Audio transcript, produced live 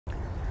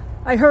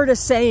I heard a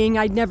saying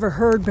I'd never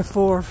heard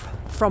before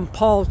from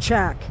Paul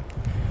Chak.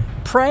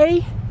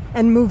 Pray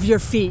and move your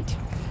feet.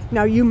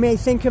 Now you may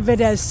think of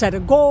it as set a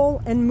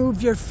goal and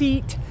move your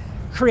feet,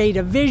 create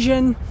a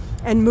vision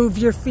and move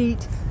your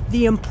feet.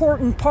 The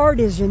important part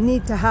is you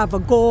need to have a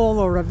goal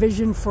or a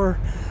vision for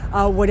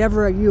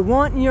whatever you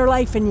want in your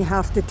life, and you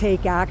have to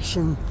take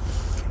action.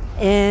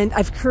 And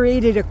I've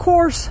created a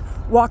course,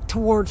 Walk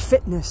Toward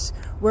Fitness,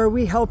 where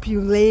we help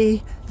you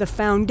lay the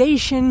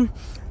foundation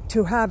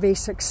to have a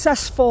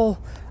successful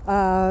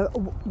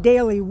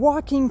daily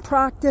walking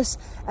practice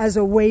as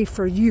a way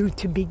for you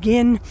to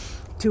begin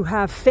to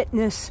have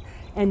fitness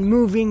and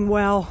moving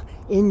well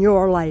in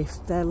your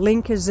life. The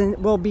link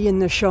will be in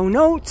the show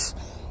notes,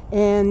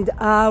 and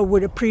I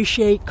would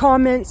appreciate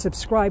comments,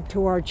 subscribe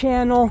to our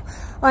channel.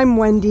 I'm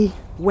Wendy,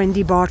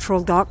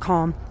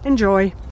 wendybottrell.com. Enjoy.